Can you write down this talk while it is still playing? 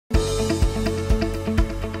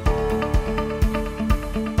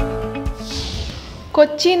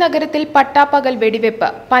കൊച്ചി നഗരത്തിൽ പട്ടാപ്പകൽ വെടിവെപ്പ്.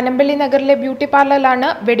 പനമ്പള്ളി നഗറിലെ ബ്യൂട്ടി പാർലറിലാണ്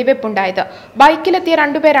വെടിവെപ്പുണ്ടായത്. ബൈക്കിലെത്തിയ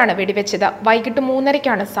രണ്ടുപേരാണ് വെടിവെച്ചത്. വൈകിട്ട്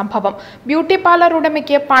 3:30ക്കാണ് സംഭവം. ബ്യൂട്ടി പാർലർ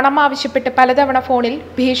ഉടമയ്ക്ക് പണം ആവശ്യപ്പെട്ട് പലതവണ ഫോണിൽ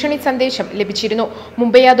ഭീഷണി സന്ദേശം ലഭിച്ചിരുന്നു.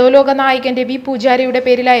 മുംബൈ അധോലോക നായകൻ രവി പൂജാരിയുടെ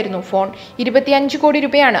പേരിലായിരുന്നു ഫോൺ. 25 കോടി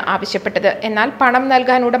രൂപയാണ് ആവശ്യപ്പെട്ടത്. എന്നാൽ പണം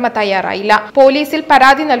നൽകാൻ ഉടമ തയ്യാറായില്ല. പോലീസിൽ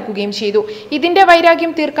പരാതി നൽകുകയും ചെയ്തു. ഇതിന്റെ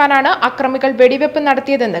വൈരാഗ്യം തീർക്കാനാണ് അക്രമികൾ വെടിവെപ്പ്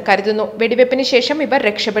നടത്തിയതെന്ന് കരുതുന്നു. വെടിവെപ്പിന് ശേഷം ഇവർ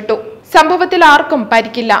രക്ഷപ്പെട്ടു. സംഭവത്തിൽ ആർക്കും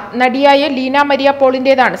പരിക്കില്ല. നടിയായ ലീന മരിയ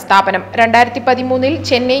പോളിന്റേതാണ് സ്ഥാപനം. 2013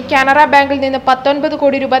 ചെന്നൈ കാനറ ബാങ്കിൽ നിന്ന് 19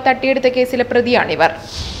 കോടി രൂപ തട്ടിയെടുത്ത കേസിലെ പ്രതിയാണിവർ.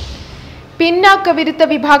 പിന്നാക്ക വിരുദ്ധ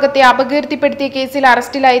വിഭാഗത്തെ അപകീർത്തിപ്പെടുത്തിയ കേസിൽ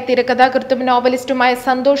അറസ്റ്റിലായ തിരക്കഥാകൃത്തും നോവലിസ്റ്റുമായ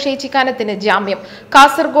സന്തോഷ് ഏച്ചിക്കാനത്തിന് ജാമ്യം.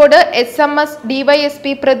 കാസർഗോഡ് SMS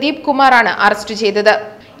DYSP പ്രദീപ് കുമാറാണ് അറസ്റ്റ് ചെയ്തത്.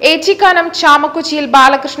 ഏച്ചിക്കാനം ചാമക്കുച്ചിയിൽ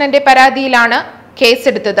ബാലകൃഷ്ണന്റെ പരാതിയിലാണ്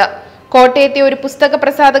കേസെടുത്തത്. കോട്ടയത്തെ ഒരു പുസ്തക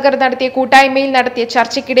പ്രസാധകർ നടത്തിയ കൂട്ടായ്മയിൽ നടത്തിയ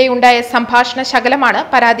ചർച്ചയ്ക്കിടെയുണ്ടായ സംഭാഷണ ശകലമാണ്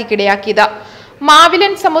പരാതിക്കിടയാക്കിയത്.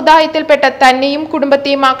 മാവിലൻ സമുദായത്തിൽപ്പെട്ട തന്നെയും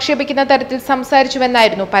കുടുംബത്തെയും ആക്ഷേപിക്കുന്ന തരത്തിൽ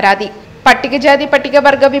സംസാരിച്ചുവെന്നായിരുന്നു പരാതി. പട്ടികജാതി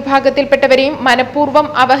പട്ടികവർഗ വിഭാഗത്തിൽപ്പെട്ടവരെയും മനഃപൂർവ്വം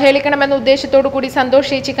അവഹേളിക്കണമെന്ന ഉദ്ദേശത്തോടുകൂടി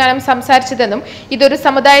സന്തോഷ് ഏച്ചിക്കാനം സംസാരിച്ചതെന്നും ഇതൊരു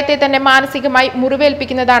സമുദായത്തെ തന്നെ മാനസികമായി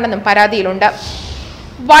മുറിവേൽപ്പിക്കുന്നതാണെന്നും പരാതിയിലുണ്ട്.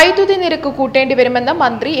 വൈദ്യുതി നിരക്ക് കൂട്ടേണ്ടി വരുമെന്ന്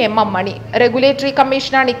മന്ത്രി M മണി. റെഗുലേറ്ററി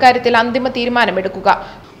കമ്മീഷനാണ് ഇക്കാര്യത്തിൽ അന്തിമ തീരുമാനമെടുക്കുക.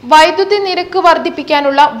 വൈദ്യുതി നിരക്ക്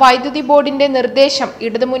വർദ്ധിപ്പിക്കാനുള്ള വൈദ്യുതി ബോർഡിന്റെ നിർദ്ദേശം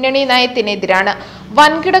ഇടതുമുന്നണി നയത്തിനെതിരാണ്.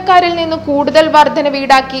 വൻകിടക്കാരിൽ നിന്ന് കൂടുതൽ വർധനവ്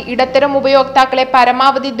ഈടാക്കി ഇടത്തരം ഉപയോക്താക്കളെ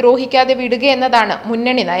പരമാവധി ദ്രോഹിക്കാതെ വിടുക എന്നതാണ്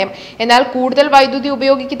മുന്നണി നയം. എന്നാൽ കൂടുതൽ വൈദ്യുതി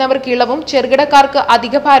ഉപയോഗിക്കുന്നവർക്ക് ഇളവും ചെറുകിടക്കാർക്ക്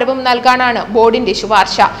അധിക ഭാരവും നൽകാനാണ് ബോർഡിന്റെ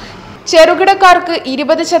ശുപാർശ. ചെറുകിടക്കാർക്ക്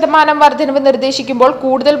 20% വർധനവ് നിർദ്ദേശിക്കുമ്പോൾ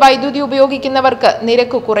കൂടുതൽ വൈദ്യുതി ഉപയോഗിക്കുന്നവർക്ക്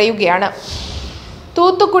നിരക്ക് കുറയുകയാണ്.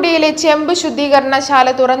 തൂത്തുക്കുടിയിലെ ചെമ്പ്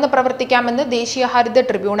ശുദ്ധീകരണശാല തുറന്ന് പ്രവർത്തിക്കാമെന്ന് ദേശീയ ഹരിത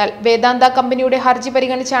ട്രിബ്യൂണൽ. വേദാന്ത കമ്പനിയുടെ ഹർജി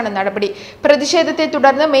പരിഗണിച്ചാണ് നടപടി. പ്രതിഷേധത്തെ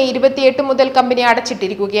തുടർന്ന് മെയ് 28 മുതൽ കമ്പനി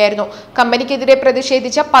അടച്ചിട്ടിരിക്കുകയായിരുന്നു. കമ്പനിക്കെതിരെ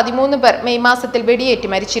പ്രതിഷേധിച്ച 13 പേർ മെയ് മാസത്തിൽ വെടിയേറ്റ്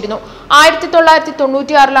മരിച്ചിരുന്നു.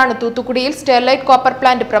 1996ലാണ് തൂത്തുക്കുടിയിൽ സ്റ്റെർലൈറ്റ് കോപ്പർ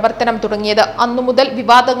പ്ലാന്റ് പ്രവർത്തനം തുടങ്ങിയത്. അന്നു മുതൽ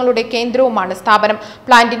വിവാദങ്ങളുടെ കേന്ദ്രവുമാണ് സ്ഥാപനം.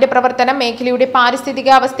 പ്ലാന്റിന്റെ പ്രവർത്തനം മേഖലയുടെ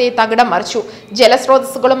പാരിസ്ഥിതികാവസ്ഥയെ തകിടം മറിച്ചു.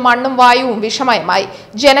 ജലസ്രോതസ്സുകളും മണ്ണും വായുവും വിഷമയമായി.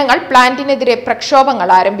 ജനങ്ങൾ പ്ലാന്റിനെതിരെ പ്രക്ഷോഭങ്ങൾ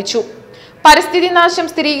ആരംഭിച്ചു. പരിസ്ഥിതി നാശം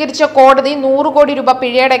സ്ഥിരീകരിച്ച കോടതി 100 കോടി രൂപ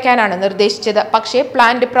പിഴയടയ്ക്കാനാണ് നിർദ്ദേശിച്ചത്. പക്ഷേ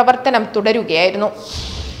പ്ലാന്റ് പ്രവർത്തനം തുടരുകയായിരുന്നു.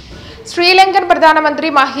 ശ്രീലങ്കൻ പ്രധാനമന്ത്രി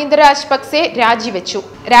മഹിന്ദ രാജപക്സെ രാജിവെച്ചു.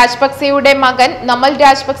 രാജപക്സെയുടെ മകൻ നമൽ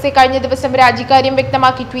രാജപക്സെ കഴിഞ്ഞ ദിവസം രാജിക്കാര്യം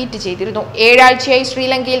വ്യക്തമാക്കി ട്വീറ്റ് ചെയ്തിരുന്നു. 7 ആഴ്ചയായി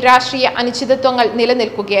ശ്രീലങ്കയിൽ രാഷ്ട്രീയ അനിശ്ചിതത്വങ്ങൾ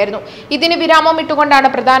നിലനിൽക്കുകയായിരുന്നു. ഇതിന് വിരാമമിട്ടുകൊണ്ടാണ്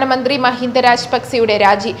പ്രധാനമന്ത്രി മഹിന്ദ രാജപക്സെയുടെ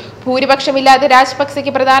രാജി. ഭൂരിപക്ഷമില്ലാതെ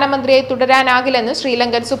രാജപക്സെക്ക് പ്രധാനമന്ത്രിയായി തുടരാനാകില്ലെന്ന്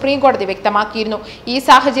ശ്രീലങ്കൻ സുപ്രീം കോടതി വ്യക്തമാക്കിയിരുന്നു. ഈ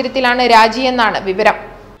സാഹചര്യത്തിലാണ് രാജിയെന്നാണ് വിവരം.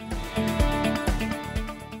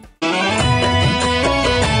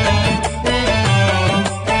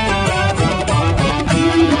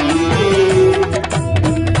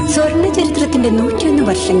 ചരിത്രത്തിന്റെ 101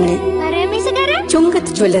 വർഷങ്ങൾ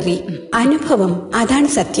ചുങ്കത്ത് ജ്വല്ലറി. അനുഭവം അതാണ്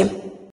സത്യം.